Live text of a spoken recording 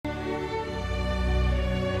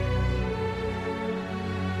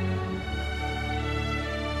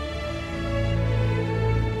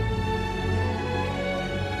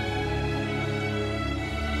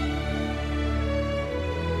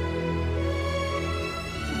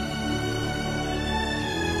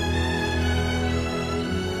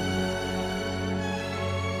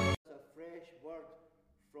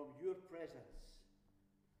from your presence,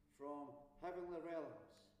 from heavenly realms,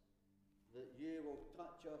 that you will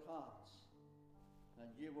touch our hearts and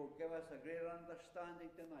you will give us a greater understanding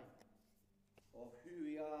tonight of who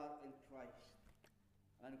we are in Christ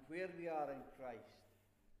and where we are in Christ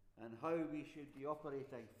and how we should be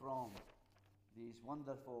operating from these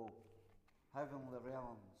wonderful heavenly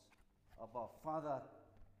realms above. Father,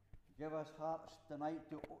 give us hearts tonight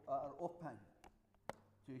that are open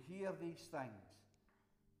to hear these things,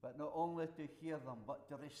 but not only to hear them, but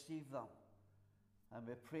to receive them. And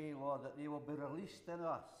we pray, Lord, that they will be released in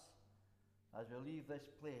us as we leave this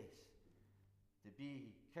place to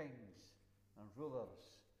be kings and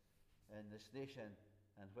rulers in this nation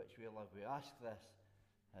in which we live. We ask this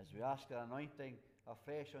as we ask an anointing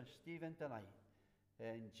afresh on Stephen tonight,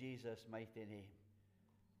 in Jesus' mighty name.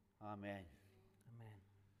 Amen. Amen.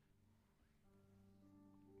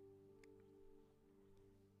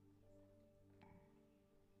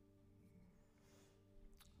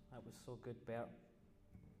 That was so good, Bert.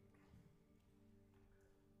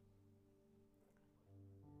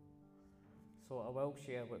 So I will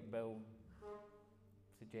share what Bill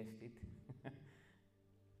suggested.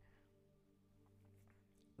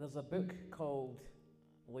 There's a book called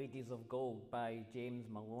Ladies of Gold by James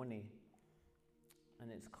Maloney, and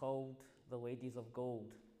it's called The Ladies of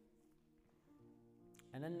Gold.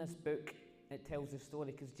 And in this book, it tells the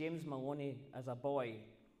story, because James Maloney, as a boy,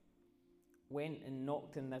 went and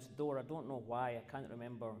knocked on this door. I don't know why, I can't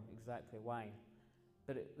remember exactly why,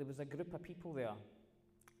 but there was a group of people there,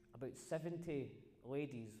 about 70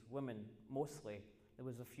 ladies, women mostly. There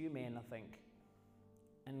was a few men, I think.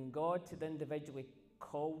 And God had individually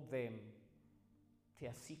called them to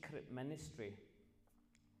a secret ministry.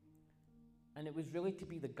 And it was really to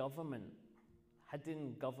be the government,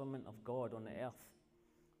 hidden government of God on the earth.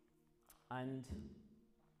 And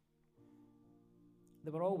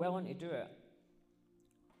they were all willing to do it.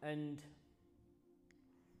 And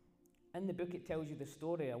in the book it tells you the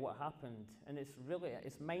story of what happened. And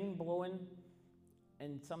it's mind-blowing.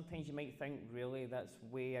 And sometimes you might think, really, that's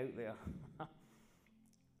way out there.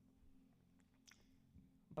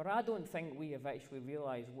 But I don't think we have actually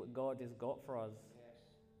realised what God has got for us. Yes.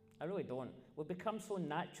 I really don't. We've become so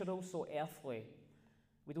natural, so earthly.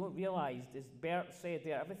 We don't realise, as Bert said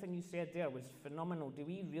there, everything you said there was phenomenal. Do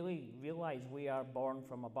we really realise we are born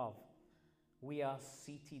from above? We are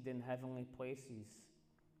seated in heavenly places.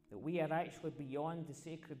 That we are actually beyond the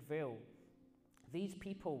sacred veil. These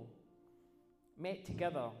people met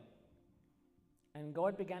together, and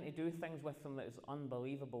God began to do things with them that is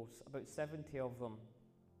unbelievable. About 70 of them.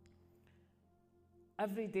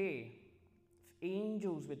 Every day,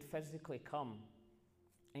 angels would physically come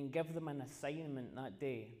and give them an assignment that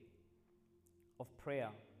day of prayer.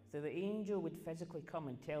 So the angel would physically come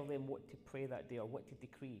and tell them what to pray that day or what to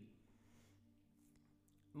decree.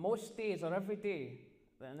 Most days or every day,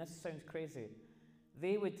 and this sounds crazy,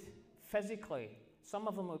 they would physically, some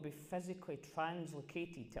of them would be physically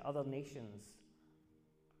translocated to other nations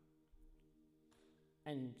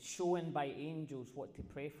and shown by angels what to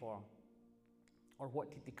pray for, or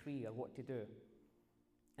what to decree, or what to do.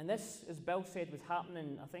 And this, as Bill said, was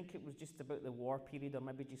happening, I think it was just about the war period, or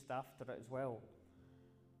maybe just after it as well.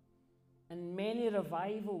 And many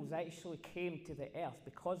revivals actually came to the earth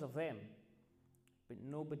because of them, but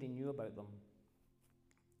nobody knew about them.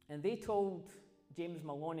 And they told James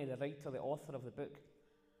Maloney, the writer, the author of the book,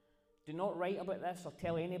 do not write about this or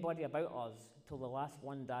tell anybody about us until the last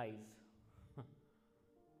one dies.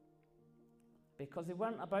 Because they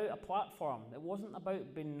weren't about a platform. It wasn't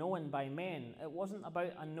about being known by men. It wasn't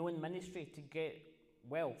about a known ministry to get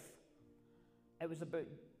wealth. It was about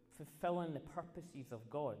fulfilling the purposes of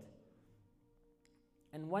God.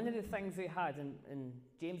 And one of the things they had, and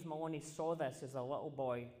James Maloney saw this as a little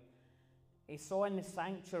boy, he saw in the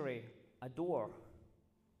sanctuary a door.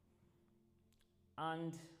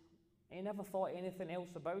 And he never thought anything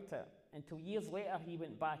else about it until years later he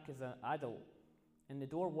went back as an adult and the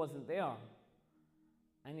door wasn't there.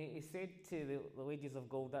 And he said to the Ladies of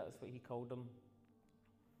Gold, that's what he called them,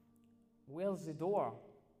 where's the door?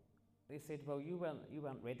 They said, well, you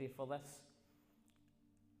weren't ready for this.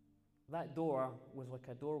 That door was like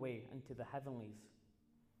a doorway into the heavenlies.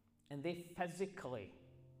 And they physically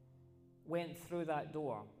went through that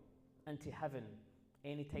door into heaven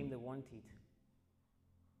anytime they wanted.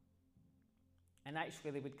 And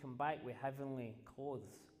actually they would come back with heavenly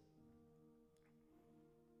clothes.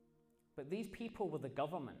 But these people were the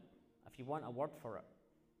government, if you want a word for it.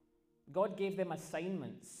 God gave them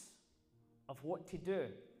assignments of what to do.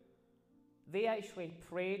 They actually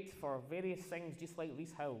prayed for various things, just like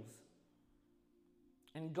Reese Hills.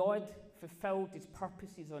 And God fulfilled his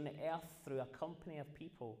purposes on the earth through a company of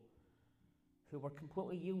people who were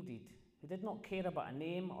completely yielded, who did not care about a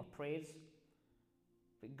name or praise,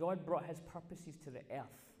 but God brought his purposes to the earth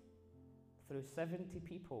through 70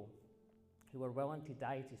 people who were willing to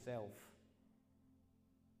die to self.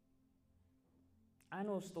 I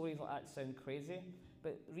know stories like that sound crazy,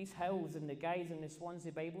 but Reese Hills and the guys in the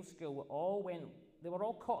Swansea Bible School they were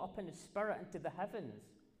all caught up in the Spirit into the heavens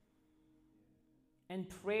and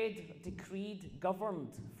prayed, decreed,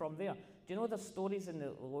 governed from there. Do you know the stories in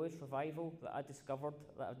the Lewis revival that I discovered?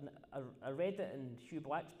 That I read it in Hugh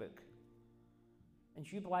Black's book. And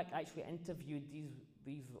Hugh Black actually interviewed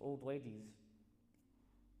these old ladies.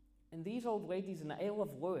 And these old ladies in the Isle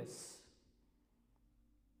of Lewis,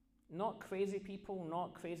 not crazy people,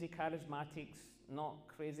 not crazy charismatics, not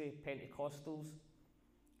crazy Pentecostals.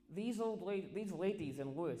 These ladies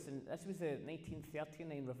in Lewis, and this was the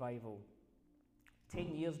 1939 revival,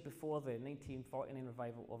 10 years before the 1949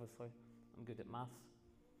 revival, obviously. I'm good at maths.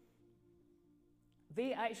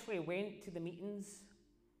 They actually went to the meetings.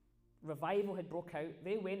 Revival had broke out.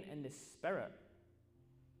 They went in the Spirit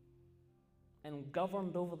and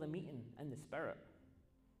governed over the meeting in the Spirit.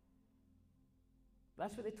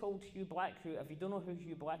 That's what they told Hugh Black, who, if you don't know who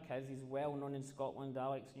Hugh Black is, he's well known in Scotland.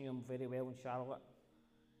 Alex knew him very well in Charlotte.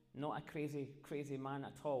 Not a crazy, crazy man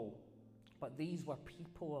at all. But these were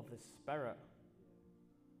people of the Spirit.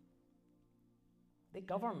 They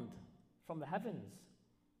governed from the heavens.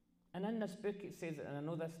 And in this book it says, and I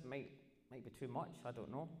know this might be too much, I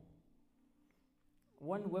don't know.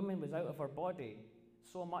 One woman was out of her body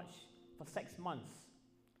so much for 6 months,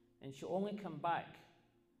 and she only came back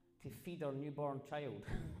to feed her newborn child.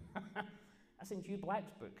 That's in Hugh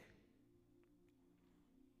Black's book.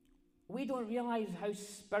 We don't realize how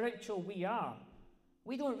spiritual we are.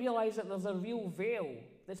 We don't realize that there's a real veil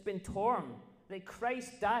that's been torn, that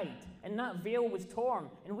Christ died, and that veil was torn,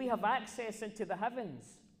 and we have access into the heavens.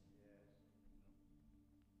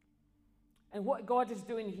 And what God is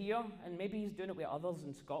doing here, and maybe he's doing it with others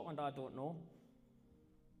in Scotland, I don't know,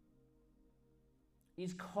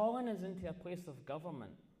 he's calling us into a place of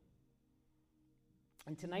government.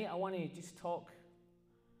 And tonight I want to just talk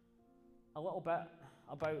a little bit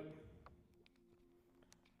about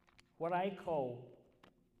what I call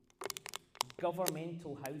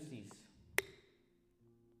governmental houses.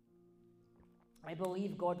 I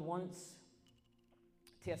believe God wants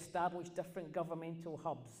to establish different governmental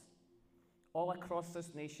hubs all across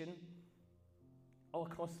this nation, all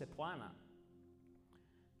across the planet.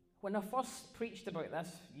 When I first preached about this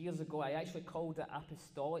years ago, I actually called it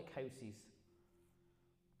apostolic houses.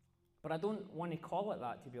 But I don't want to call it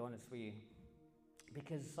that, to be honest with you,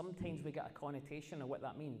 because sometimes we get a connotation of what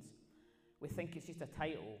that means. We think it's just a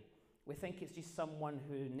title. We think it's just someone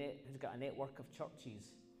who's got a network of churches.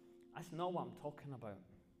 That's not what I'm talking about.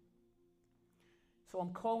 So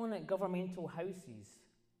I'm calling it governmental houses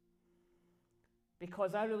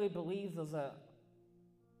because I really believe there's a...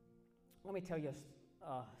 Let me tell you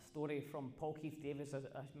a story from Paul Keith Davis.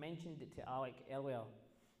 I mentioned it to Alec earlier.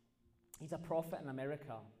 He's a prophet in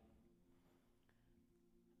America.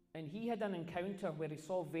 And he had an encounter where he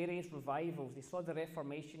saw various revivals. He saw the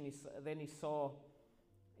Reformation, then he saw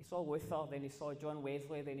Luther, then he saw John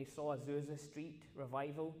Wesley, then he saw Azusa Street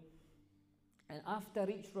revival. And after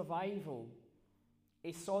each revival,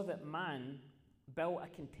 he saw that man built a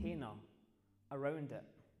container around it.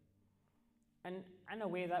 And in a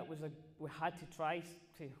way that was we had to try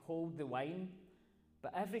to hold the wine,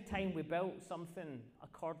 but every time we built something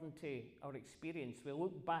according to our experience, we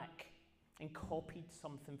looked back and copied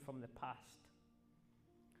something from the past.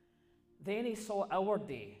 Then he saw our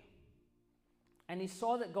day, and he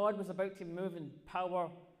saw that God was about to move in power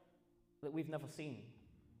that we've never seen,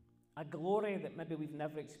 a glory that maybe we've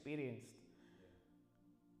never experienced,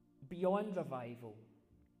 beyond revival.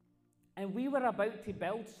 And we were about to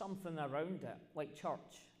build something around it, like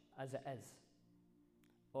church, as it is.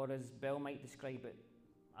 Or as Bill might describe it,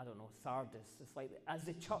 I don't know, Sardis. It's like, as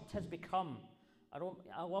the church has become,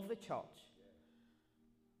 I love the church.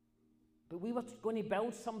 But we were going to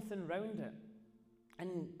build something around it.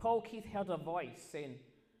 And Paul Keith heard a voice saying,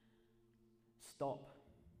 stop.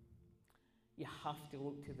 You have to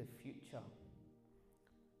look to the future.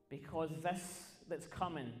 Because this that's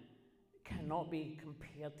coming cannot be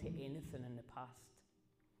compared to anything in the past.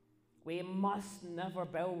 We must never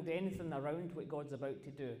build anything around what God's about to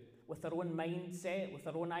do, with our own mindset, with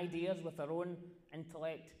our own ideas, with our own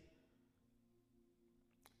intellect.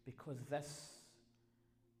 Because this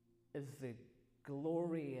is the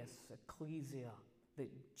glorious ecclesia that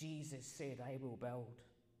Jesus said, I will build.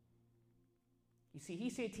 You see, he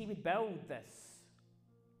said he would build this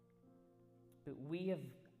But we have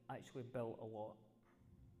actually built a lot.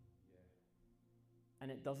 And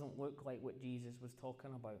it doesn't look like what Jesus was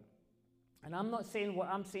talking about. And I'm not saying what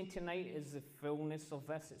I'm saying tonight is the fullness of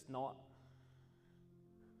this. It's not.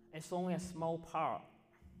 It's only a small part.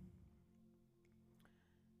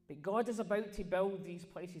 But God is about to build these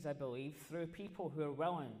places, I believe, through people who are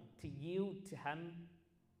willing to yield to Him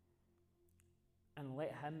and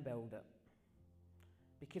let Him build it.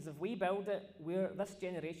 Because if we build it, this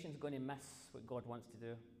generation is going to miss what God wants to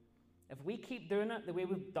do. If we keep doing it the way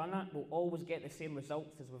we've done it, we'll always get the same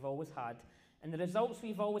results as we've always had. And the results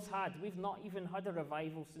we've always had, we've not even had a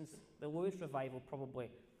revival since the Lewis revival, probably,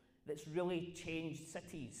 that's really changed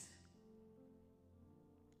cities.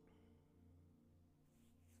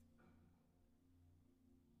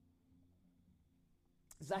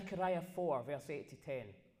 Zechariah 4, verse 8 to 10.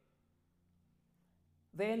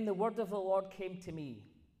 Then the word of the Lord came to me.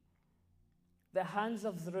 The hands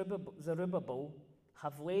of Zerubbabel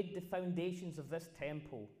have laid the foundations of this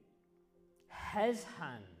temple. His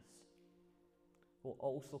hands will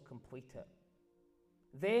also complete it.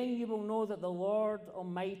 Then you will know that the Lord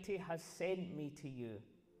Almighty has sent me to you.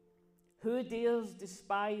 Who dares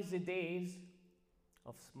despise the days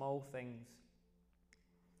of small things?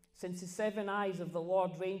 Since the 7 eyes of the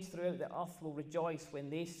Lord range throughout the earth will rejoice when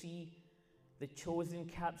they see the chosen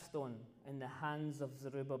capstone in the hands of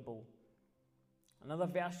Zerubbabel. Another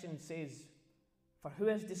version says, for who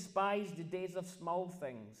has despised the days of small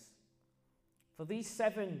things? For these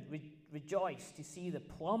 7 rejoice to see the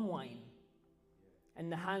plumb line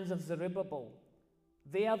in the hands of Zerubbabel.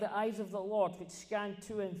 They are the eyes of the Lord which scan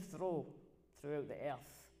to and fro throughout the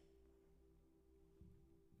earth.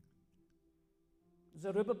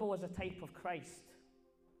 Zerubbabel is a type of Christ.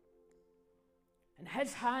 And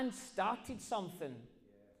his hand started something.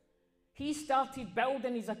 He started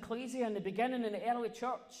building his ecclesia in the beginning in the early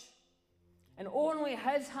church. And only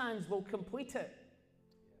his hands will complete it.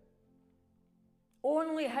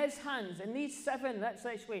 Only his hands. And these 7, that's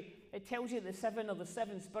actually, it tells you the 7 are the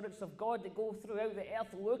 7 spirits of God that go throughout the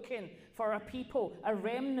earth looking for a people, a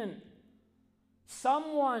remnant.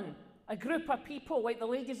 Someone, a group of people like the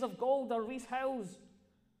Ladies of Gold or Reese Hills,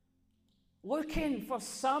 looking for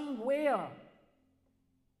somewhere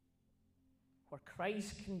where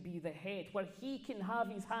Christ can be the head, where he can have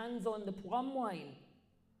his hands on the plumb line.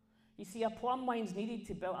 You see, a plumb line's needed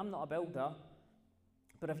to build. I'm not a builder,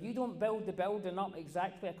 but if you don't build the building up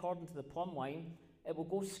exactly according to the plumb line, it will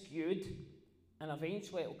go skewed, and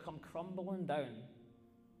eventually it will come crumbling down.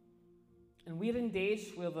 And we're in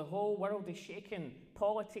days where the whole world is shaking.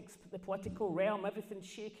 Politics, the political realm, everything's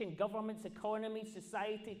shaking. Governments, economy,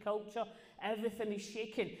 society, culture, everything is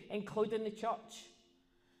shaking, including the church.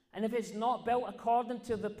 And if it's not built according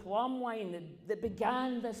to the plumb line that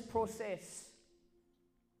began this process,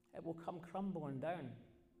 it will come crumbling down.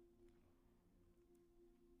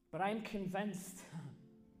 But I'm convinced,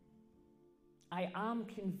 I am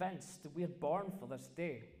convinced that we're born for this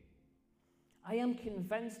day. I am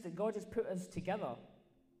convinced that God has put us together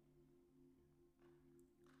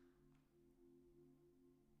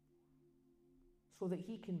so that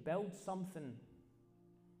he can build something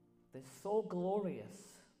that's so glorious,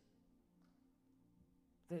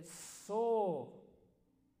 that's so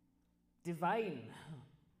divine.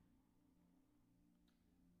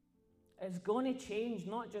 It's going to change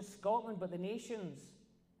not just Scotland, but the nations.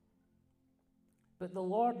 But the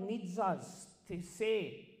Lord needs us to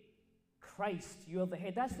say, Christ, you're the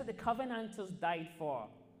head. That's what the Covenanters died for.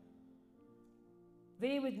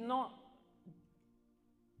 They could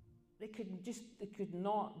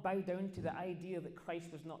not bow down to the idea that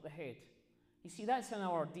Christ was not the head. You see, that's in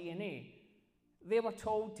our DNA. They were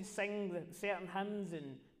told to sing certain hymns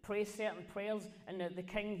and pray certain prayers, and the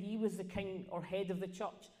king, he was the king or head of the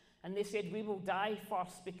church. And they said, we will die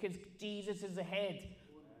first because Jesus is the head.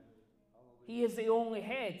 He is the only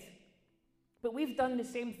head. But we've done the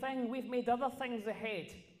same thing. We've made other things the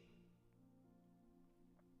head.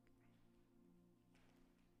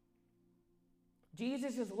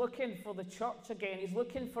 Jesus is looking for the church again. He's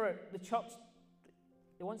looking for the church.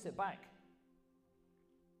 He wants it back.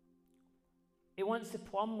 He wants the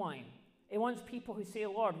plumb line. He wants people who say,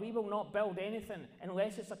 Lord, we will not build anything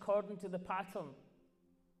unless it's according to the pattern.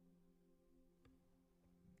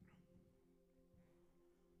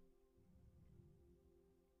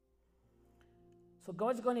 So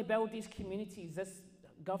God's going to build these communities, these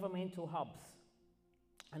governmental hubs.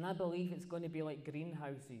 And I believe it's going to be like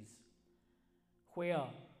greenhouses where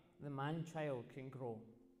the man-child can grow,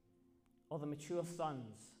 or the mature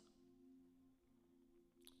sons.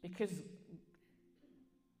 Because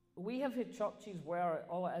we have had churches where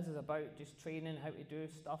all it is about just training how to do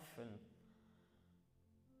stuff, and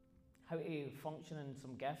how to function in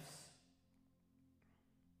some gifts.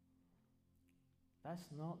 That's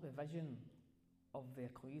not the vision of the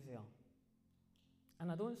ecclesia.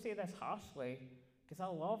 And I don't say this harshly, because I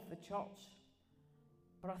love the church.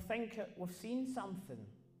 But I think we've seen something.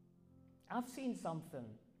 I've seen something.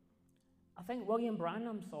 I think William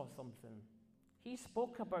Branham saw something. He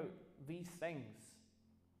spoke about these things.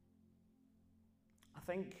 I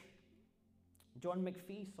think John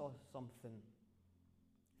McPhee saw something.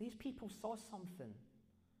 These people saw something.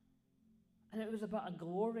 And it was about a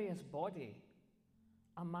glorious body,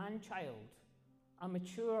 a man-child, a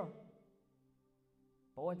mature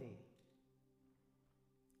body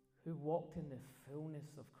who walked in the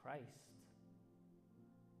fullness of Christ.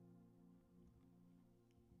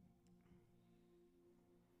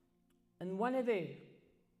 And one of the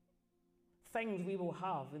things we will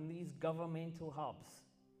have in these governmental hubs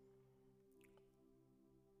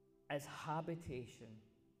is habitation,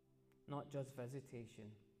 not just visitation.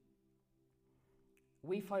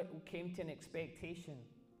 We came to an expectation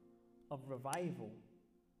of revival.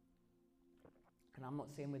 And I'm not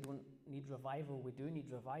saying we don't need revival, we do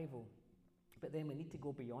need revival. But then we need to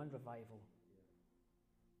go beyond revival.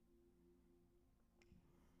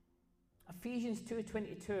 Ephesians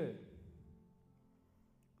 2:22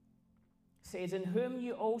 says, "In whom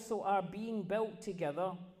you also are being built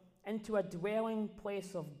together into a dwelling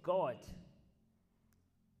place of God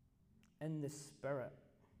in the Spirit."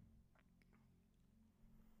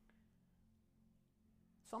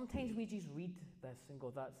 Sometimes we just read this and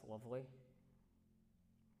go, that's lovely.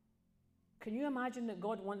 Can you imagine that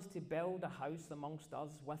God wants to build a house amongst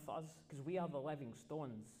us, with us? Because we are the living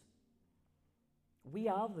stones. We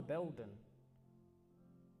are the building.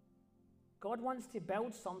 God wants to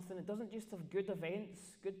build something that doesn't just have good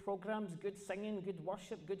events, good programs, good singing, good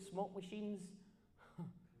worship, good smoke machines.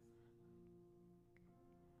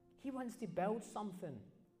 He wants to build something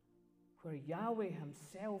where Yahweh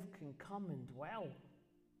himself can come and dwell.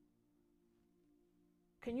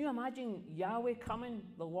 Can you imagine Yahweh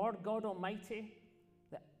coming, the Lord God Almighty?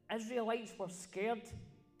 The Israelites were scared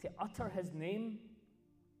to utter his name.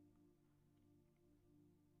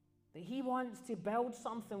 That he wants to build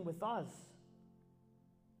something with us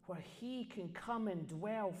where he can come and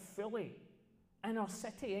dwell fully in our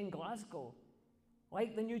city in Glasgow,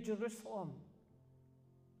 like the New Jerusalem,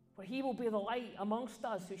 where he will be the light amongst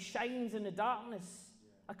us who shines in the darkness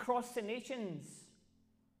across the nations,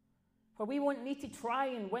 where we won't need to try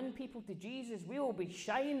and win people to Jesus. We will be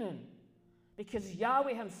shining because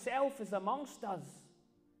Yahweh himself is amongst us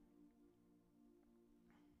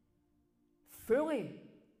fully.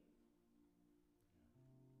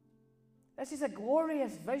 This is a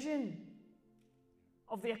glorious vision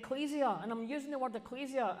of the ecclesia, and I'm using the word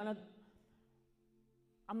ecclesia, and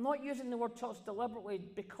I'm not using the word church deliberately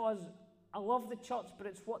because I love the church, but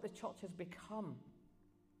it's what the church has become.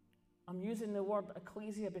 I'm using the word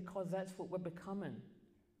ecclesia because that's what we're becoming,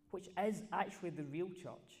 which is actually the real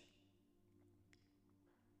church.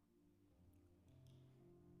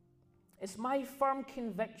 It's my firm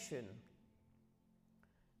conviction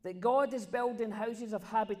that God is building houses of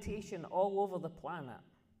habitation all over the planet.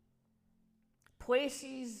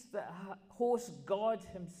 Places that host God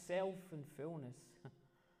himself in fullness.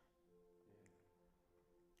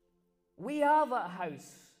 We are that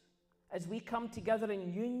house as we come together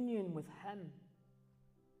in union with him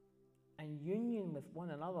and union with one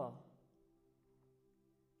another.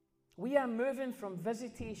 We are moving from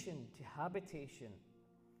visitation to habitation,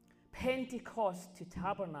 Pentecost to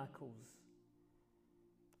tabernacles,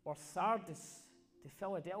 or Sardis to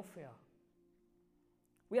Philadelphia.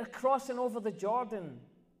 We are crossing over the Jordan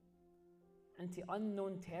into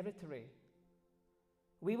unknown territory.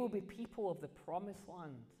 We will be people of the promised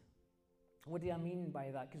land. What do I mean by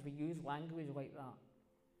that? Because we use language like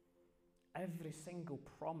that. Every single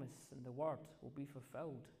promise in the word will be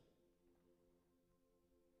fulfilled.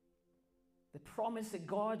 The promise that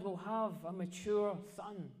God will have a mature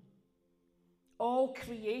son. All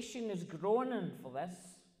creation is groaning for this.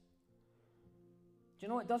 Do you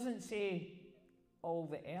know, it doesn't say all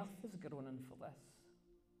the earth is groaning for this.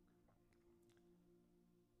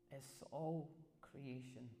 It's all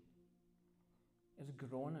creation is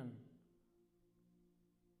groaning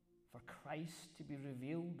for Christ to be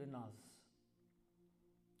revealed in us.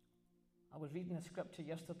 I was reading a scripture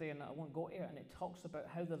yesterday, and I won't go to it, and it talks about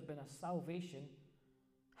how there's been a salvation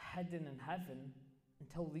hidden in heaven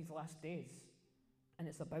until these last days, and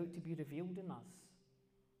it's about to be revealed in us.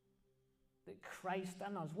 That Christ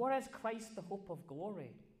in us. What is Christ, the hope of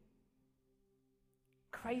glory?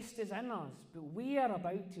 Christ is in us, but we are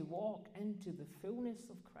about to walk into the fullness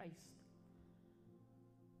of Christ.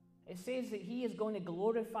 It says that he is going to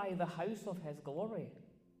glorify the house of his glory.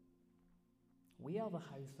 We are the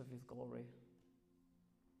house of his glory.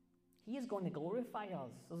 He is going to glorify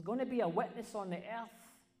us. There's going to be a witness on the earth.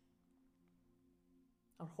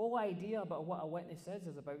 Our whole idea about what a witness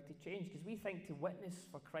is about to change, because we think to witness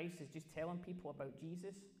for Christ is just telling people about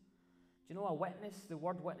Jesus. Do you know a witness, the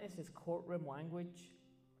word witness is courtroom language.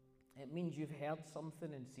 It means you've heard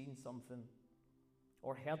something and seen something,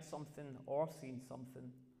 or heard something or seen something.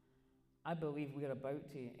 I believe we're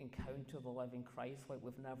about to encounter the living Christ like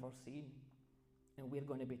we've never seen, and we're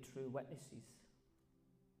going to be true witnesses.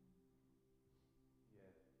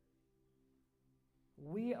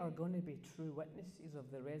 We are going to be true witnesses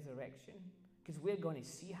of the resurrection, because we're going to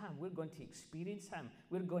see him, we're going to experience him,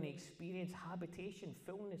 we're going to experience habitation,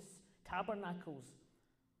 fullness, tabernacles.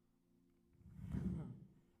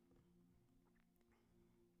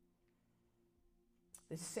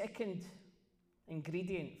 The second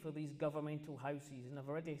ingredient for these governmental houses, and I've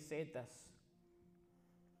already said this,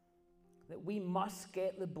 that we must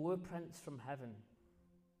get the blueprints from heaven.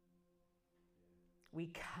 We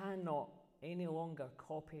cannot any longer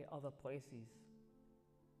copy other places.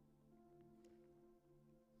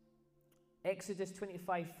 Exodus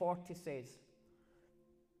 25:40 says,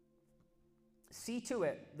 see to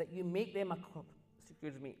it that you make them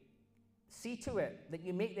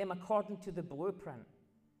according to the blueprint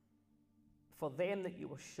for them that you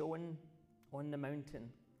were shown on the mountain.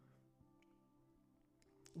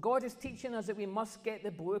 God is teaching us that we must get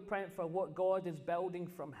the blueprint for what God is building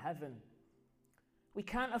from heaven. We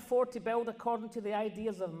can't afford to build according to the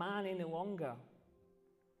ideas of man any longer.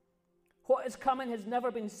 What is coming has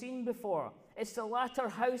never been seen before. It's the latter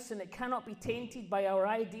house, and it cannot be tainted by our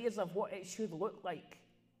ideas of what it should look like.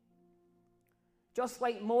 Just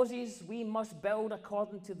like Moses, we must build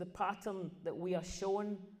according to the pattern that we are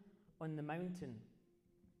shown on the mountain.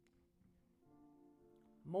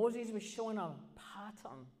 Moses was shown a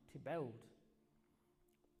pattern to build.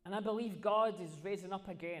 And I believe God is raising up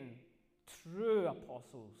again true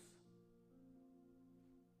apostles,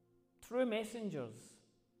 true messengers,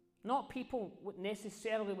 not people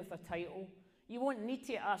necessarily with a title. You won't need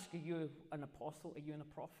to ask, are you an apostle, are you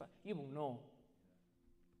a prophet? You will know.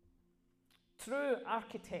 True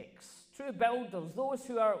architects, true builders, those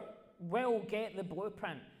who will get the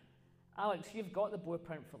blueprint. Alex, you've got the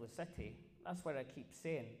blueprint for the city. That's what I keep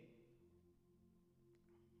saying.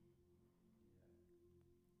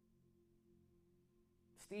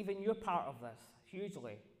 Stephen, you're part of this,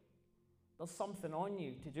 hugely. There's something on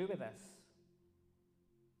you to do with this.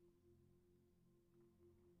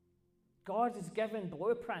 God has given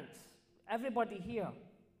blueprints. Everybody here.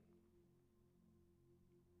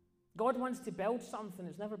 God wants to build something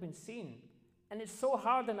that's never been seen. And it's so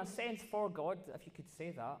hard in a sense for God, if you could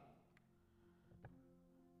say that.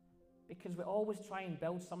 Because we always try and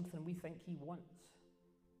build something we think he wants.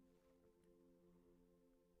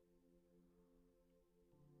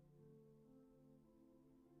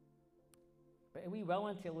 But are we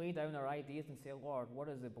willing to lay down our ideas and say, Lord, what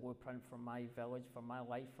is the blueprint for my village, for my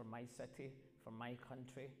life, for my city, for my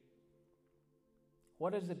country?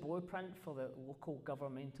 What is the blueprint for the local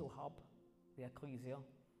governmental hub, the ecclesia?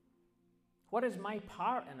 What is my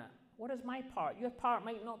part in it? What is my part? Your part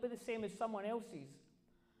might not be the same as someone else's.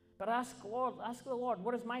 But ask the Lord,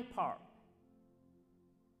 what is my part?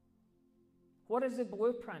 What is the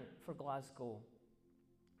blueprint for Glasgow?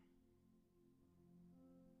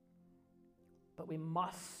 But we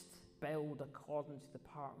must build according to the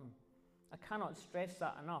pattern. I cannot stress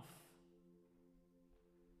that enough.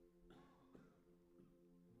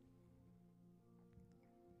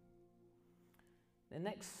 The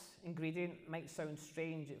next ingredient might sound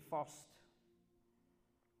strange at first,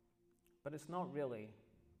 but it's not really.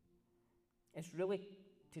 It's really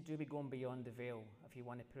to do with going beyond the veil, if you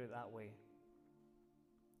want to put it that way.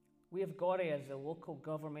 We have got to, as a local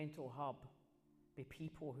governmental hub, be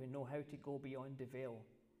people who know how to go beyond the veil.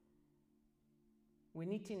 We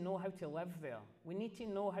need to know how to live there. We need to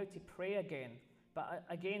know how to pray again. But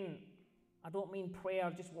again, I don't mean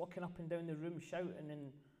prayer just walking up and down the room shouting,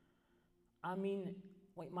 and I mean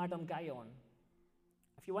like Madame Guyon.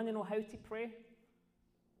 If you want to know how to pray,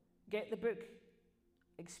 get the book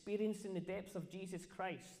Experiencing the Depths of Jesus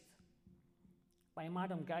Christ by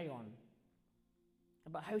Madame Guyon,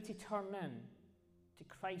 about how to turn in to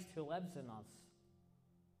Christ who lives in us.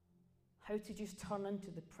 How to just turn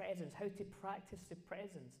into the presence, how to practice the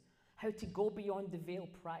presence, how to go beyond the veil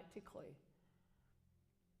practically.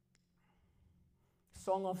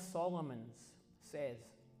 Song of Solomon says,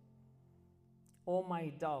 O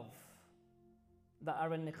my dove, that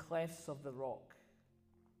are in the clefts of the rock,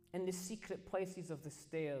 in the secret places of the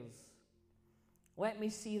stairs. Let me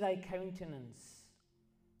see thy countenance.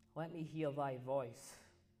 Let me hear thy voice.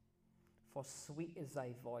 For sweet is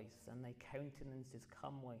thy voice, and thy countenance is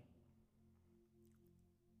comely.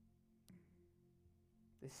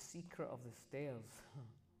 The secret of the stairs.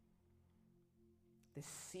 The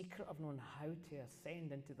secret of knowing how to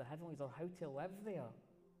ascend into the heavenlies, or how to live there.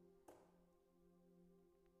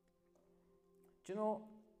 Do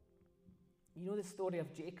you know the story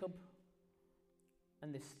of Jacob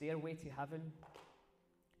and the stairway to heaven?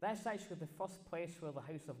 That's actually the first place where the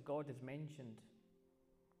house of God is mentioned.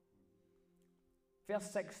 Verse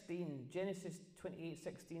 16, Genesis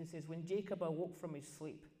 28:16 says, when Jacob awoke from his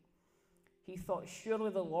sleep, he thought, surely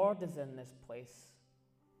the Lord is in this place,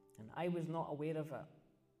 and I was not aware of it.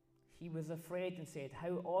 He was afraid and said,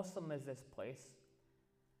 how awesome is this place?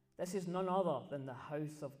 This is none other than the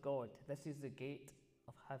house of God. This is the gate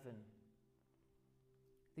of heaven.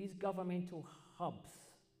 These governmental hubs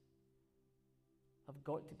have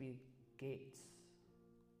got to be gates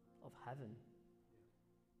of heaven,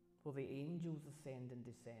 where the angels ascend and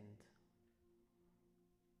descend.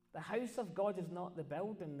 The house of God is not the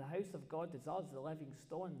building. The house of God is us, the living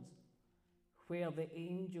stones, where the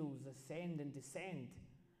angels ascend and descend,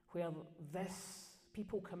 where this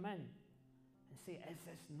people come in and say, is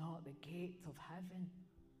this not the gate of heaven?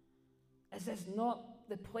 Is this not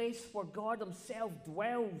the place where God himself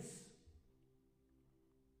dwells?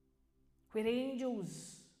 Where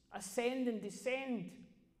angels ascend and descend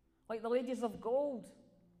like the ladies of gold.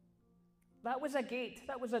 That was a gate,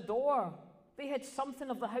 that was a door. They had something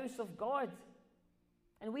of the house of God.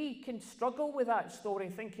 And we can struggle with that story,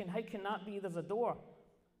 thinking, how can that be? There's a door.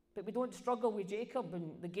 But we don't struggle with Jacob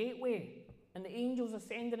and the gateway and the angels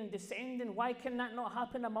ascending and descending. Why can that not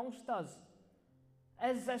happen amongst us?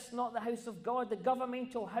 Is this not the house of God? The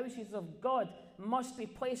governmental houses of God must be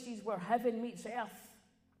places where heaven meets earth.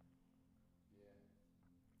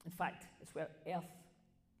 In fact, it's where earth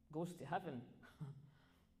goes to heaven.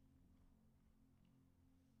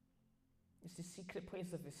 It's the secret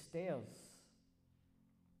place of the stairs.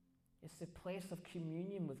 It's the place of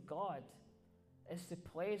communion with God. It's the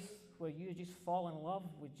place where you just fall in love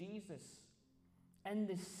with Jesus. In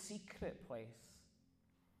the secret place.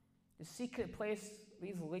 The secret place,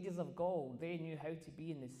 these ladies of gold, they knew how to be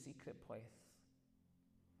in the secret place.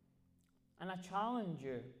 And I challenge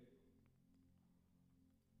you,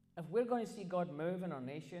 if we're going to see God move in our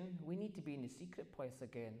nation, we need to be in the secret place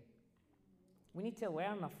again. We need to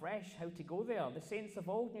learn afresh how to go there. The saints of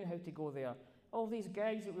old knew how to go there. All these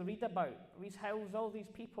guys that we read about, Rees Howells, all these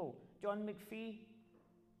people, John McPhee,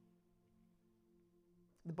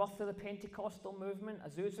 the birth of the Pentecostal movement,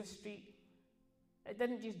 Azusa Street, it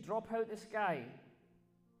didn't just drop out the sky.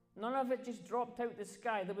 None of it just dropped out the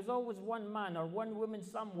sky. There was always one man or one woman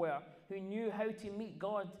somewhere who knew how to meet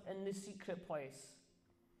God in the secret place.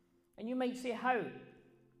 And you might say, how?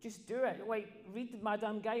 Just do it. Like, read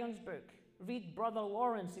Madame Guyon's book. Read Brother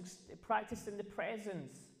Lawrence, Practice in the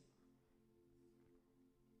Presence.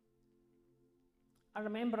 I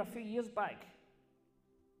remember a few years back,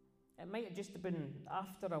 it might have just been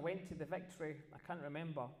after I went to the Victory, I can't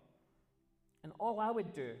remember. And all I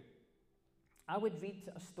would do, I would read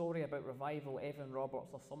a story about revival, Evan Roberts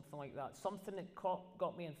or something like that, something that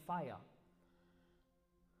got me on fire.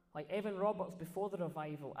 Like Evan Roberts, before the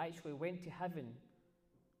revival, actually went to heaven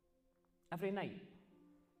every night.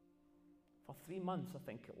 For 3 months, I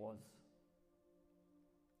think it was.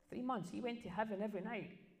 3 months, he went to heaven every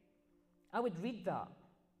night. I would read that.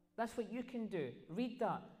 That's what you can do. Read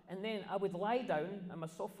that. And then I would lie down on my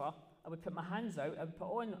sofa. I would put my hands out. I would put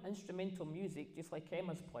on instrumental music, just like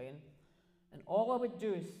Emma's playing. And all I would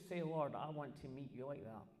do is say, Lord, I want to meet you like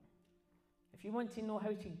that. If you want to know how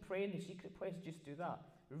to pray in the secret place, just do that.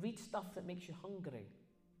 Read stuff that makes you hungry.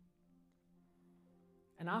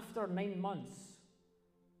 And after 9 months,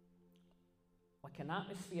 like an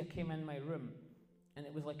atmosphere came in my room, and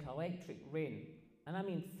it was like electric rain. And I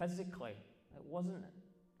mean physically. It wasn't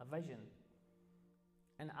a vision.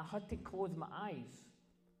 And I had to close my eyes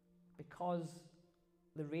because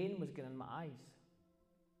the rain was getting in my eyes.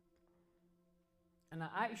 And I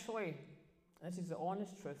actually, this is the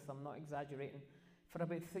honest truth, I'm not exaggerating, for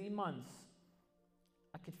about 3 months,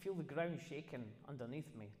 I could feel the ground shaking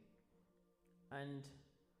underneath me. And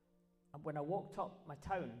when I walked up my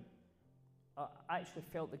town, I actually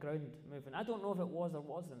felt the ground moving. I don't know if it was or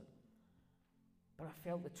wasn't, but I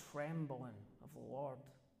felt the trembling of the Lord.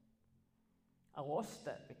 I lost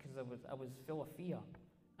it because I was full of fear,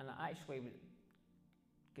 and I actually would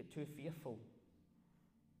get too fearful.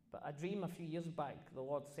 But a dream a few years back, the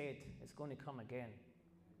Lord said, it's going to come again.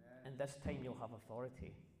 Amen. And this time you'll have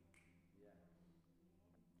authority.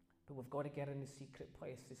 But we've got to get in the secret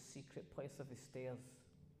place of the stairs.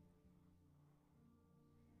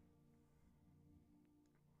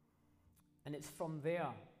 And it's from there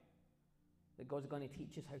that God's going to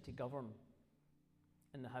teach us how to govern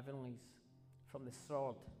in the heavenlies, from the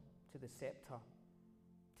sword to the scepter,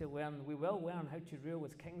 we will learn how to rule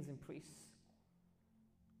as kings and priests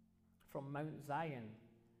from Mount Zion.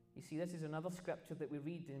 You see, this is another scripture that we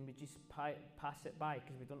read and we just pass it by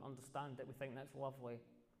because we don't understand it. We think that's lovely.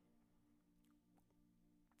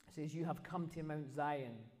 It says, you have come to Mount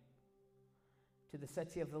Zion, to the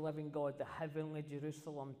city of the living God, the heavenly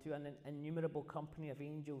Jerusalem, to an innumerable company of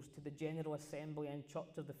angels, to the general assembly and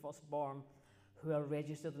church of the firstborn who are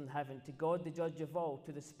registered in heaven, to God the judge of all,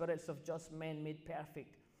 to the spirits of just men made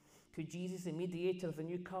perfect, to Jesus the mediator of the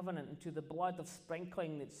new covenant, and to the blood of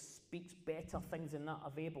sprinkling that speaks better things than that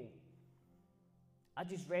of Abel. I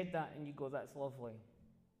just read that and you go, that's lovely.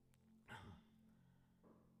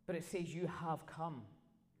 But it says you have come.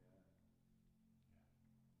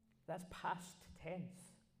 That's past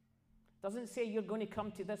tense. It doesn't say you're going to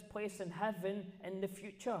come to this place in heaven in the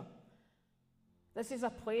future. This is a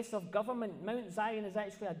place of government. Mount Zion is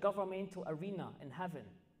actually a governmental arena in heaven.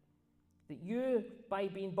 That you, by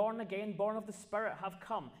being born again, born of the Spirit, have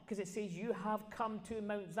come. Because it says you have come to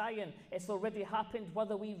Mount Zion. It's already happened,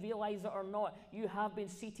 whether we realize it or not. You have been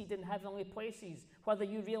seated in heavenly places, whether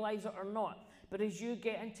you realize it or not. But as you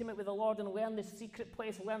get intimate with the Lord and learn the secret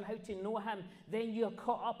place, learn how to know Him, then you're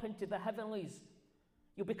caught up into the heavenlies.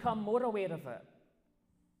 You'll become more aware of it.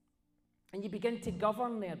 And you begin to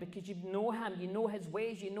govern there because you know Him, you know His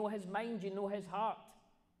ways, you know His mind, you know His heart.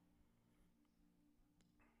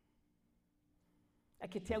 I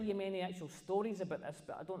could tell you many actual stories about this,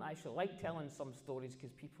 but I don't actually like telling some stories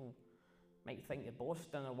because people might think you're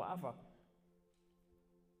boasting or whatever.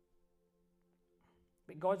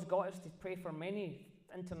 But God's got us to pray for many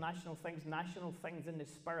international things, national things in the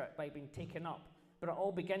Spirit by being taken up. But it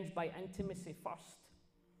all begins by intimacy first.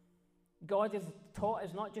 God has taught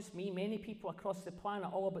us, not just me, many people across the planet,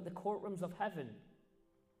 all about the courtrooms of heaven.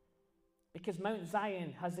 Because Mount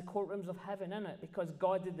Zion has the courtrooms of heaven in it, because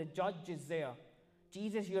God, the judge, is there.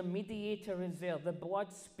 Jesus, your mediator, is there. The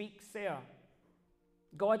blood speaks there.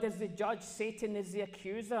 God is the judge. Satan is the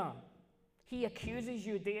accuser. He accuses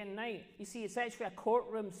you day and night. You see, it's actually a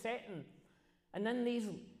courtroom setting. And in these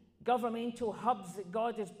governmental hubs that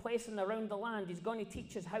God is placing around the land, He's going to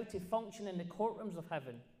teach us how to function in the courtrooms of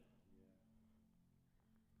heaven.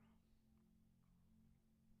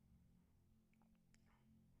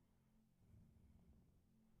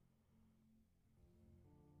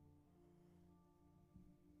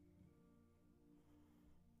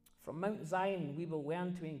 From Mount Zion, we will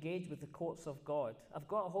learn to engage with the courts of God. I've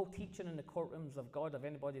got a whole teaching in the courtrooms of God if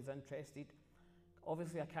anybody's interested.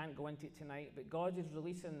 Obviously, I can't go into it tonight, but God is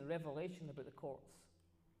releasing revelation about the courts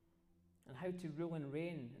and how to rule and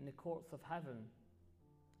reign in the courts of heaven.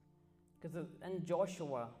 Because in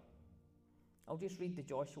Joshua, I'll just read the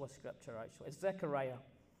Joshua scripture actually. It's Zechariah.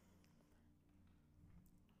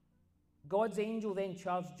 God's angel then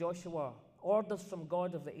charged Joshua, orders from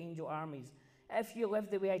God of the angel armies. If you live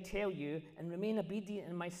the way I tell you and remain obedient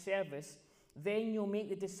in my service, then you'll make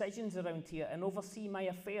the decisions around here and oversee my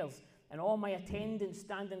affairs, and all my attendants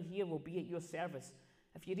standing here will be at your service.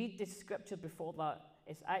 If you read this scripture before that,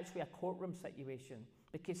 it's actually a courtroom situation,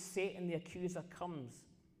 because Satan the accuser comes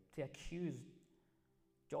to accuse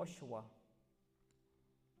Joshua.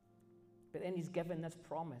 But then he's given this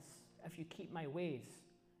promise: if you keep my ways,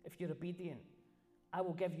 if you're obedient, I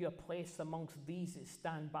will give you a place amongst these that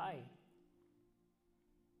stand by.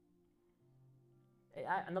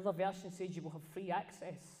 Another version says you will have free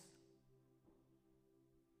access.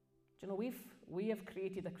 Do you know, we have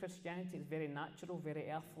created a Christianity that's very natural, very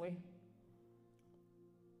earthly.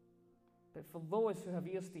 But for those who have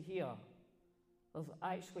ears to hear, there's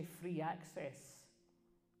actually free access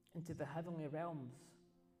into the heavenly realms.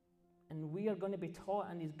 And we are going to be taught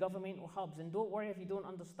in these governmental hubs. And don't worry if you don't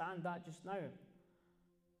understand that just now.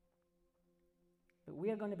 But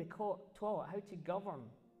we are going to be taught how to govern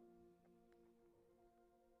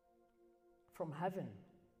from heaven.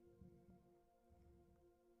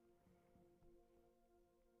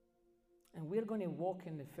 And we're going to walk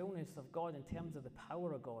in the fullness of God in terms of the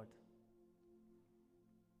power of God.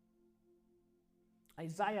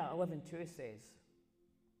 Isaiah 11:2 says,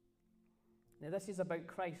 now this is about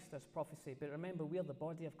Christ, this prophecy, but remember, we're the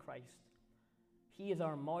body of Christ. He is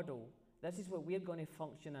our model. This is what we're going to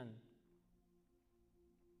function in.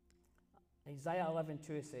 Isaiah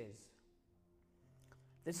 11:2 says,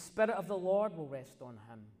 the Spirit of the Lord will rest on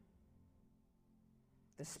him.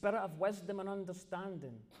 The Spirit of wisdom and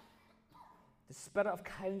understanding. the spirit of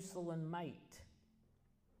counsel and might,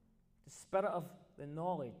 the spirit of the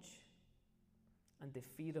knowledge and the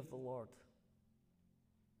fear of the Lord.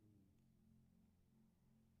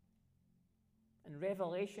 In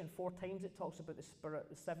Revelation, 4 times it talks about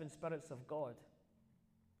the 7 spirits of God.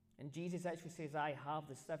 And Jesus actually says, I have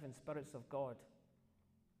the 7 spirits of God.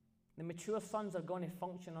 The mature sons are going to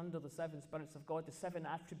function under the 7 spirits of God, the 7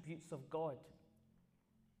 attributes of God.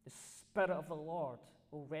 The Spirit of the Lord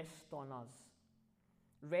will rest on us.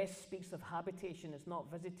 Rest speaks of habitation, it's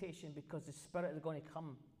not visitation, because the Spirit is going to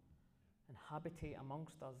come and habitate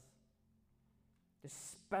amongst us. The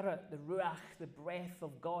Spirit, the Ruach, the breath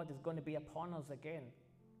of God is going to be upon us again.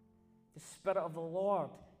 The Spirit of the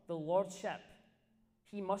Lord, the Lordship.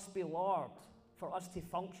 He must be Lord for us to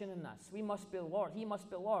function in this. We must be Lord. He must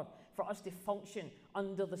be Lord for us to function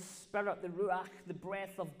under the Spirit, the Ruach, the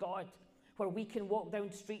breath of God, where we can walk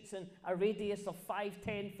down streets in a radius of 5,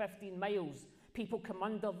 10, 15 miles. People come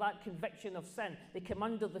under that conviction of sin. They come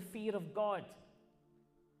under the fear of God.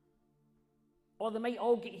 Or they might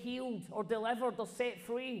all get healed or delivered or set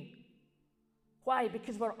free. Why?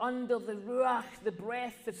 Because we're under the Ruach, the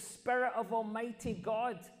breath, the Spirit of Almighty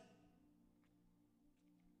God.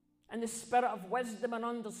 And the spirit of wisdom and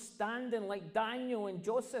understanding, like Daniel and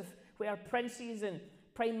Joseph, where princes and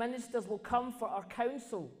prime ministers will come for our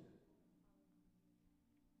counsel.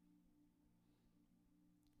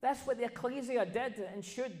 That's what the ecclesia did and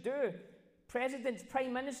should do. Presidents,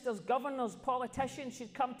 prime ministers, governors, politicians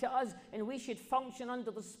should come to us, and we should function under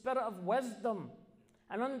the spirit of wisdom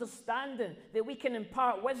and understanding, that we can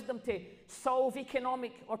impart wisdom to solve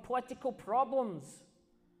economic or political problems.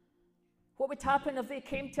 What would happen if they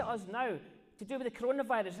came to us now to do with the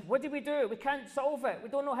coronavirus? What do? We can't solve it. We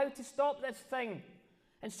don't know how to stop this thing.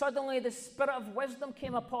 And suddenly the spirit of wisdom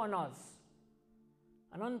came upon us,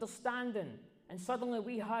 and understanding, and suddenly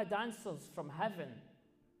we had answers from heaven.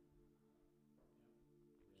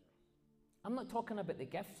 I'm not talking about the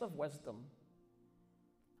gifts of wisdom.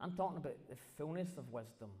 I'm talking about the fullness of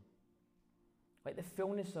wisdom. Like the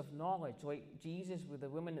fullness of knowledge, like Jesus with the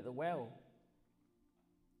woman at the well.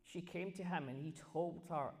 She came to him and he told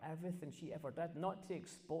her everything she ever did, not to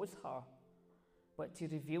expose her, but to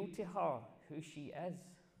reveal to her who she is.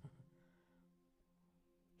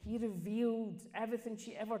 He revealed everything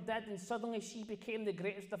she ever did, and suddenly she became the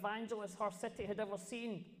greatest evangelist her city had ever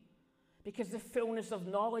seen, because the fullness of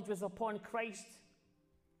knowledge was upon Christ.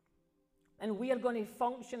 And we are going to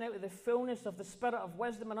function out of the fullness of the spirit of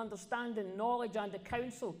wisdom and understanding, knowledge and the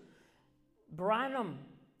counsel.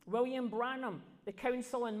 William Branham, the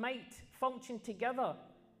counsel and might function together.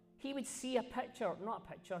 He would see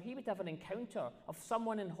he would have an encounter of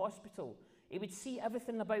someone in hospital. He would see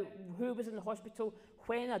everything about who was in the hospital.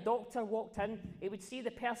 When a doctor walked in, he would see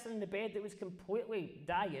the person in the bed that was completely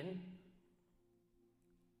dying.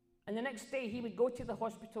 And the next day, he would go to the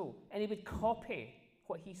hospital and he would copy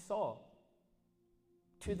what he saw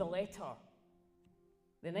to the letter.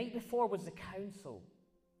 The night before was the counsel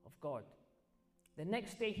of God. The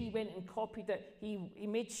next day he went and copied it. He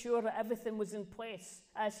made sure that everything was in place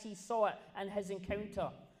as he saw it in his encounter.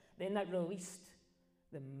 Then that released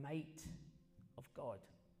the might of God.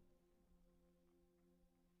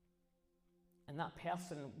 And that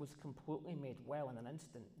person was completely made well in an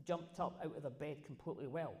instant, jumped up out of the bed completely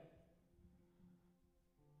well.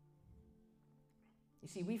 You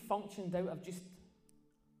see, we functioned out of just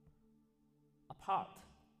a part.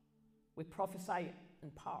 We prophesy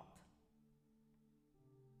in part.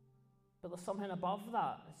 But there's something above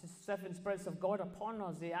that. It's the 7 spirits of God upon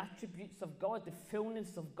us, the attributes of God, the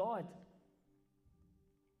fullness of God.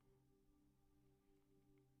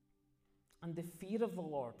 And the fear of the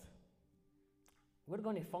Lord. We're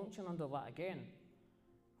going to function under that again.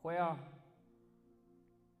 Where,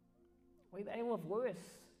 like the Isle of Lewis,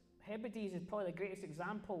 Hebrides is probably the greatest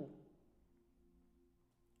example,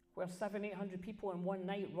 where 700-800 people in one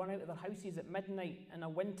night run out of their houses at midnight in a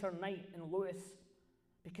winter night in Lewis,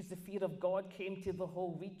 because the fear of God came to the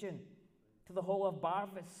whole region, to the whole of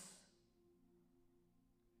Barvis.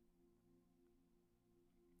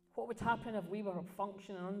 What would happen if we were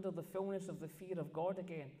functioning under the fullness of the fear of God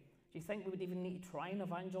again? Do you think we would even need to try and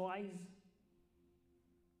evangelize?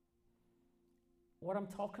 What I'm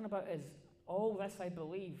talking about is all this, I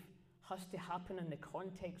believe, has to happen in the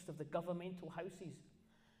context of the governmental houses,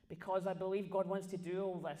 because I believe God wants to do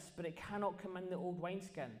all this, but it cannot come in the old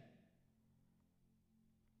wineskin.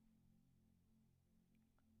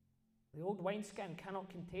 The old wineskin cannot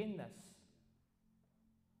contain this.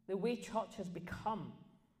 The way church has become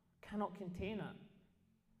cannot contain it.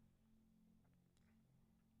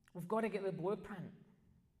 We've got to get the blueprint.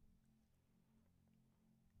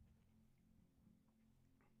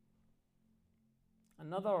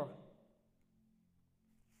 Another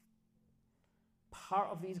part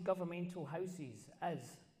of these governmental houses is,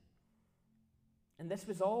 and this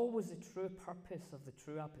was always the true purpose of the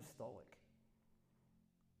true apostolic,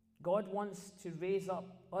 God wants to raise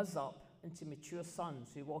us up into mature sons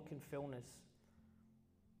who walk in fullness.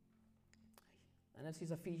 And this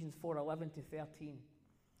is Ephesians 4:11 to 13.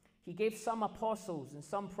 He gave some apostles and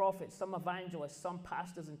some prophets, some evangelists, some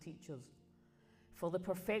pastors and teachers, for the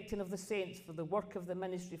perfecting of the saints, for the work of the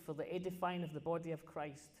ministry, for the edifying of the body of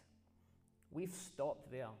Christ. We've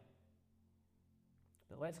stopped there.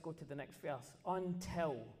 But let's go to the next verse.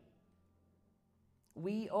 Until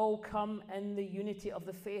we all come in the unity of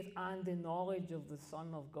the faith and the knowledge of the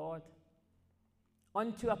Son of God,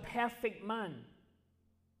 unto a perfect man,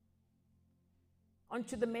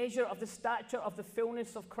 unto the measure of the stature of the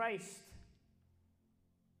fullness of Christ.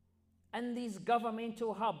 In these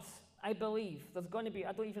governmental hubs, I believe there's going to be,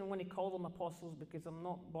 I don't even want to call them apostles because I'm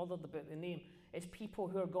not bothered about the name. It's people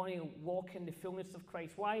who are going to walk in the fullness of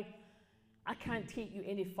Christ. Why? I can't take you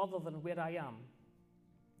any further than where I am.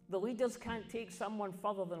 The leaders can't take someone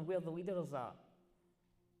further than where the leader is at.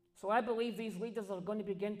 So I believe these leaders are going to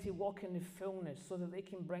begin to walk in the fullness so that they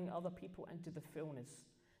can bring other people into the fullness.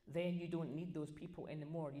 Then you don't need those people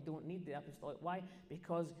anymore. You don't need the apostolic. Why?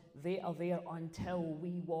 Because they are there until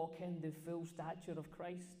we walk in the full stature of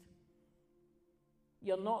Christ.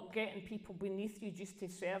 You're not getting people beneath you just to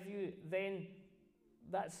serve you, then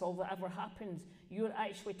that's all that ever happens. You're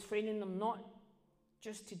actually training them not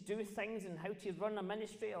just to do things and how to run a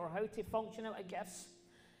ministry or how to function out of gifts,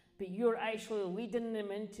 but you're actually leading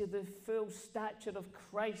them into the full stature of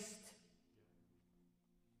Christ.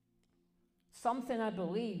 Something I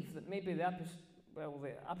believe that maybe the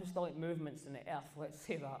apostolic movements in the earth, let's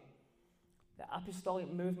say that, the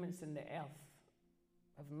apostolic movements in the earth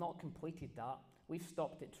have not completed that. We've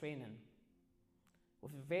stopped at training. We're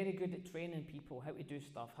very good at training people how to do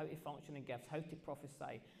stuff, how to function in gifts, how to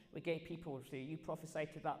prophesy. We get people who say, you prophesy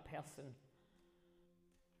to that person.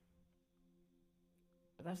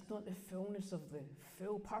 But that's not the fullness of the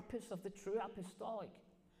full purpose of the true apostolic.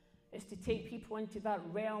 It's to take people into that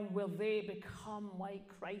realm where they become like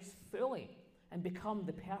Christ fully and become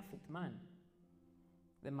the perfect man,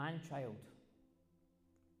 the man-child,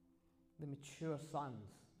 the mature sons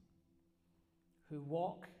who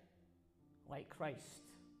walk like Christ,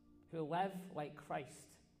 who live like Christ,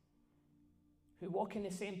 who walk in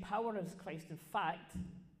the same power as Christ. In fact,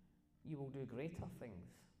 you will do greater things.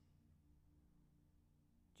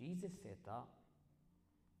 Jesus said that.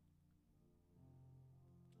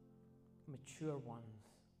 Mature ones.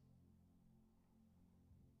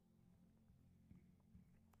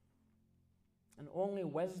 And only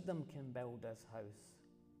wisdom can build this house.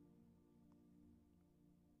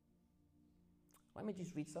 Let me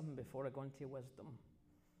just read something before I go into wisdom.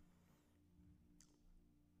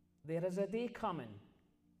 There is a day coming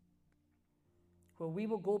where we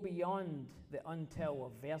will go beyond the until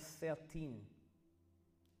of verse 13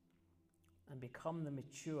 and become the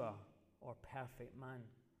mature or perfect man,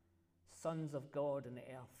 sons of God in the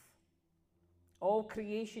earth. All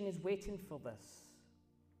creation is waiting for this,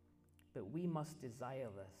 but we must desire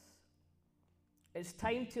this. It's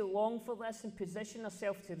time to long for this and position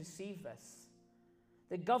ourselves to receive this.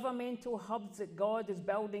 The governmental hubs that God is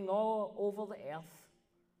building all over the earth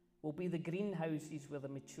will be the greenhouses where the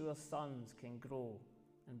mature sons can grow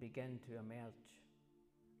and begin to emerge.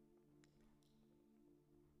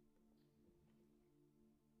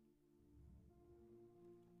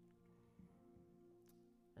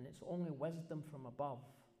 And it's only wisdom from above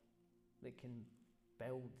that can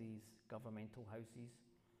build these governmental houses.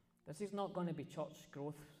 This is not going to be church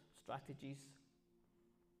growth strategies.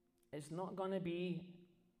 It's not going to be,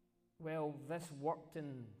 well, this worked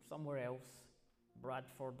in somewhere else,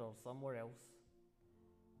 Bradford or somewhere else.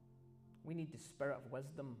 We need the spirit of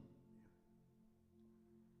wisdom.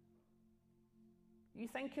 You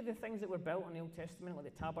think of the things that were built in the Old Testament, like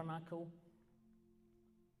the tabernacle.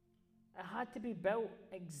 It had to be built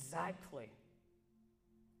exactly.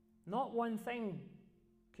 Not one thing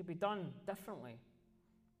could be done differently.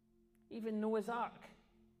 Even Noah's Ark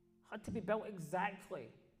had to be built exactly.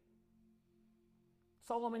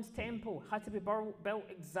 Solomon's temple had to be built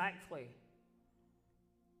exactly.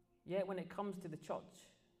 Yet when it comes to the church,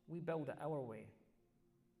 we build it our way.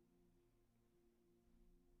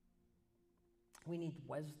 We need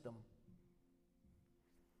wisdom.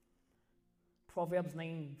 Proverbs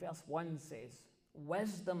 9 verse 1 says,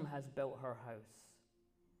 wisdom has built her house.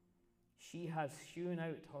 She has hewn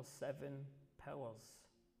out her 7 pillars.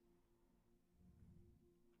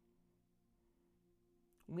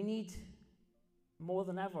 We need more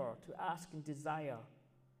than ever to ask and desire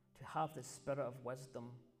to have the spirit of wisdom,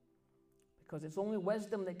 because it's only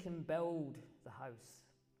wisdom that can build the house.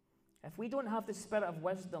 If we don't have the spirit of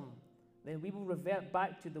wisdom, then we will revert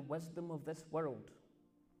back to the wisdom of this world.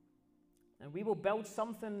 And we will build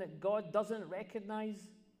something that God doesn't recognize,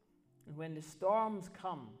 and when the storms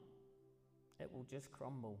come, it will just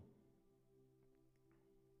crumble.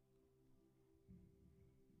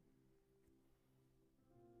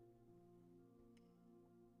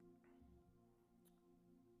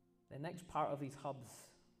 The next part of these hubs,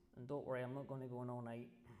 and don't worry, I'm not going to go on all night,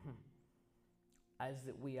 is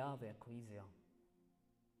that we are the ecclesia.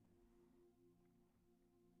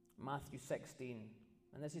 Matthew 16,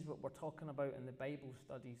 and this is what we're talking about in the Bible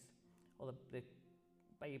studies, or the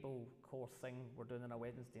Bible course thing we're doing on a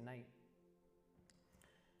Wednesday night.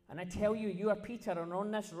 And I tell you, you are Peter, and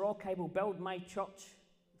on this rock I will build my church.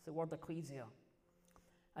 It's the word ecclesia.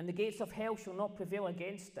 And the gates of hell shall not prevail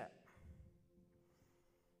against it.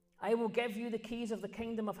 I will give you the keys of the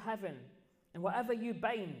kingdom of heaven, and whatever you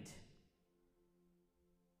bind,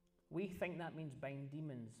 we think that means bind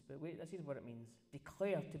demons, but wait, this is what it means.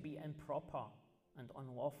 Declare to be improper and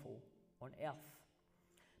unlawful on earth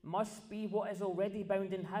must be what is already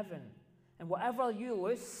bound in heaven. And whatever you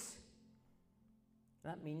loose,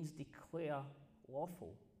 that means declare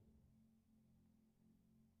lawful.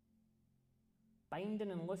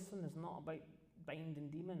 Binding and loosing is not about binding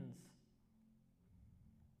demons.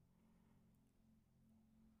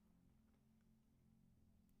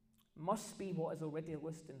 Must be what is already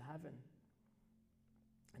loosed in heaven.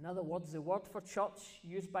 In other words, the word for church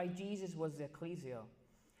used by Jesus was the ecclesia.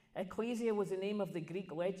 Ecclesia was the name of the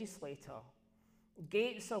Greek legislator.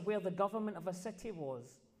 Gates are where the government of a city was.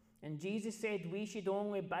 And Jesus said we should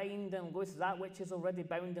only bind and loose that which is already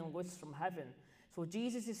bound and loosed from heaven. So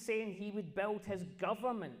Jesus is saying he would build his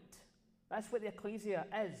government. That's what the ecclesia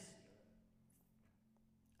is.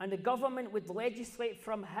 And the government would legislate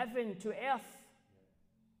from heaven to earth.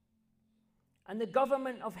 And the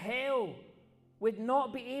government of hell would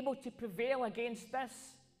not be able to prevail against this.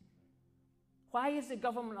 Why is the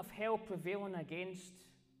government of hell prevailing against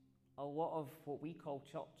a lot of what we call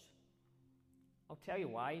church? I'll tell you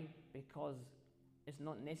why. Because it's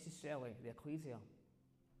not necessarily the ecclesia.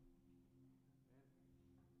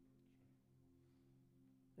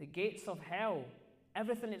 The gates of hell,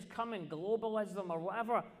 everything that's coming, globalism or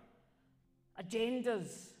whatever,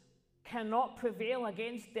 agendas, cannot prevail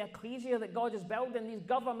against the ecclesia that God is building, these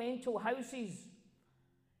governmental houses.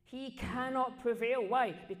 He cannot prevail.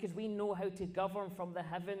 Why? Because we know how to govern from the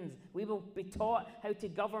heavens. We will be taught how to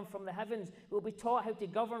govern from the heavens. We'll be taught how to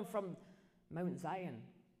govern from Mount Zion.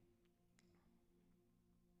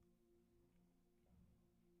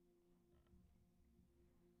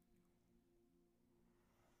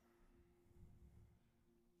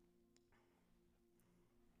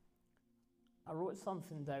 I wrote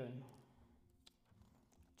something down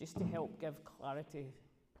just to help give clarity.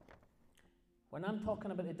 When I'm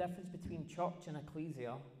talking about the difference between church and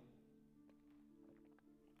ecclesia,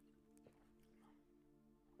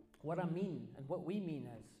 what I mean and what we mean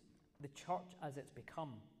is the church as it's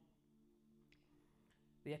become.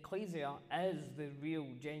 The ecclesia is the real,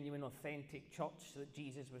 genuine, authentic church that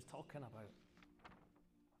Jesus was talking about.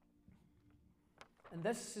 And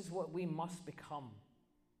this is what we must become.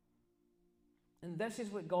 And this is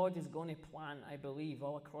what God is going to plant, I believe,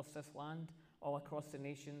 all across this land, all across the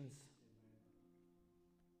nations.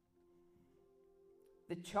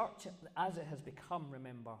 The church as it has become,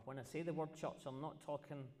 remember, when I say the word church, I'm not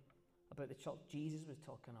talking about the church Jesus was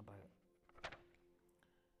talking about.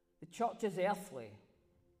 The church is earthly.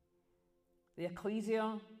 The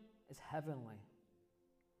ecclesia is heavenly.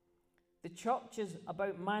 The church is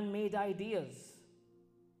about man-made ideas.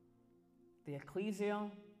 The ecclesia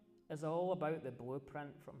is all about the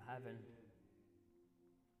blueprint from heaven.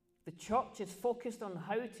 The church is focused on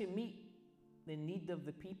how to meet the need of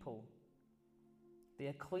the people. The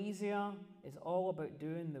ecclesia is all about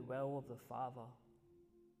doing the will of the Father.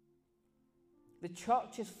 The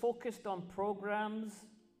church is focused on programs.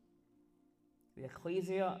 The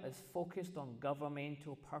ecclesia is focused on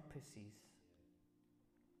governmental purposes.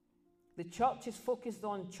 The church is focused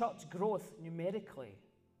on church growth numerically.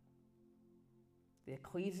 The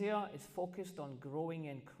ecclesia is focused on growing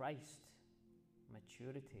in Christ,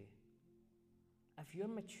 maturity. If you're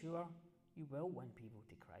mature, you will win people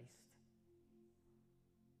to Christ.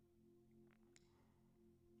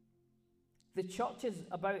 The church is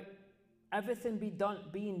about everything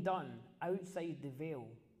being done outside the veil.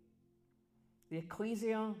 The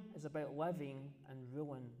ecclesia is about living and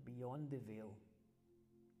ruling beyond the veil.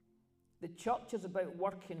 The church is about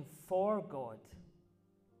working for God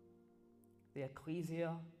The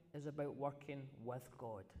ecclesia is about working with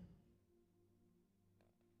God.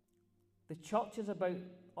 The church is about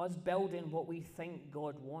us building what we think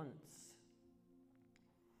God wants.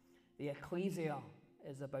 The ecclesia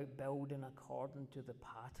is about building according to the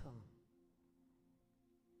pattern.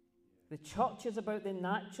 The church is about the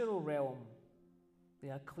natural realm.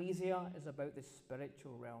 The ecclesia is about the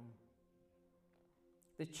spiritual realm.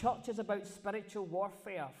 The church is about spiritual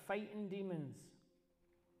warfare, fighting demons.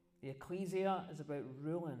 The ecclesia is about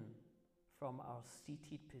ruling from our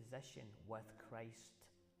seated position with Christ.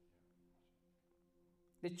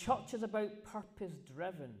 The church is about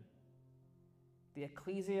purpose-driven. The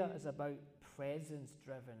ecclesia is about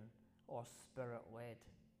presence-driven or spirit-led.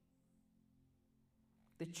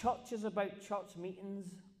 The church is about church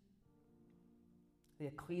meetings. The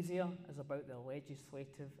ecclesia is about the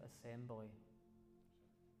legislative assembly.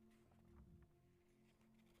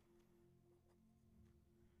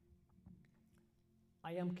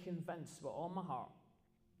 I am convinced with all my heart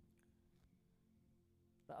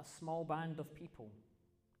that a small band of people,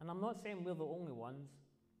 and I'm not saying we're the only ones,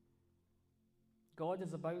 God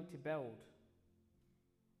is about to build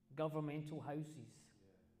governmental houses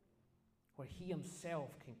where He Himself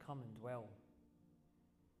can come and dwell,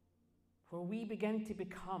 where we begin to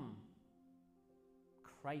become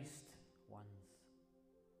Christ ones,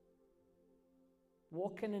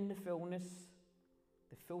 walking in the fullness,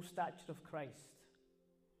 the full stature of Christ,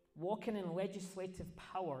 walking in legislative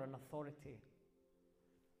power and authority,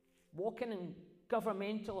 walking in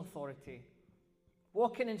governmental authority,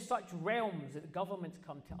 walking in such realms that governments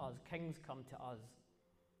come to us, kings come to us,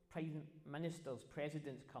 prime ministers,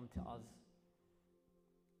 presidents come to us,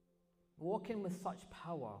 walking with such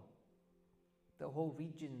power that whole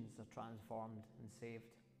regions are transformed and saved,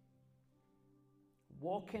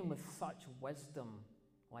 walking with such wisdom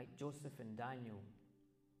like Joseph and Daniel,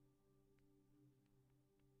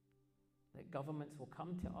 that governments will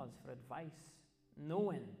come to us for advice,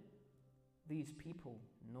 knowing these people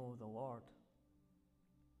know the Lord.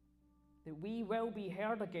 That we will be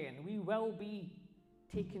heard again, we will be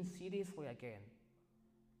taken seriously again.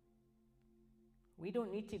 We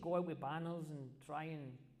don't need to go out with banners and try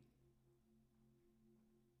and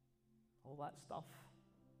all that stuff.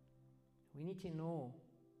 We need to know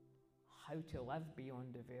how to live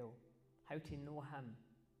beyond the veil, how to know Him,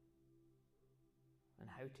 and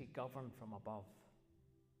how to govern from above.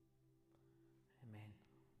 Amen.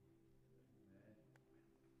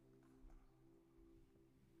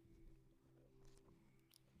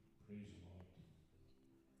 Praise the Lord.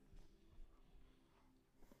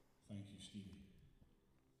 Thank you, Stevie.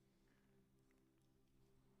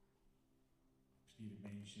 Stevie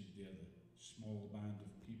mentioned there the small band of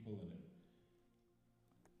people, and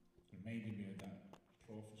it reminded me of that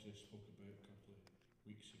prophecy I spoke about a couple of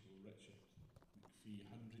weeks ago, Richard McPhee,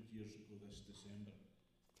 100 years ago this December,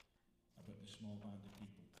 about the small band of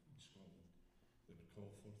people in Scotland that would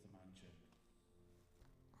call forth the man-child.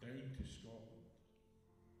 Down to Scotland.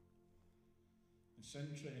 It's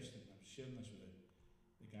interesting, I'm sharing this with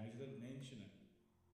the guys, I didn't mention it,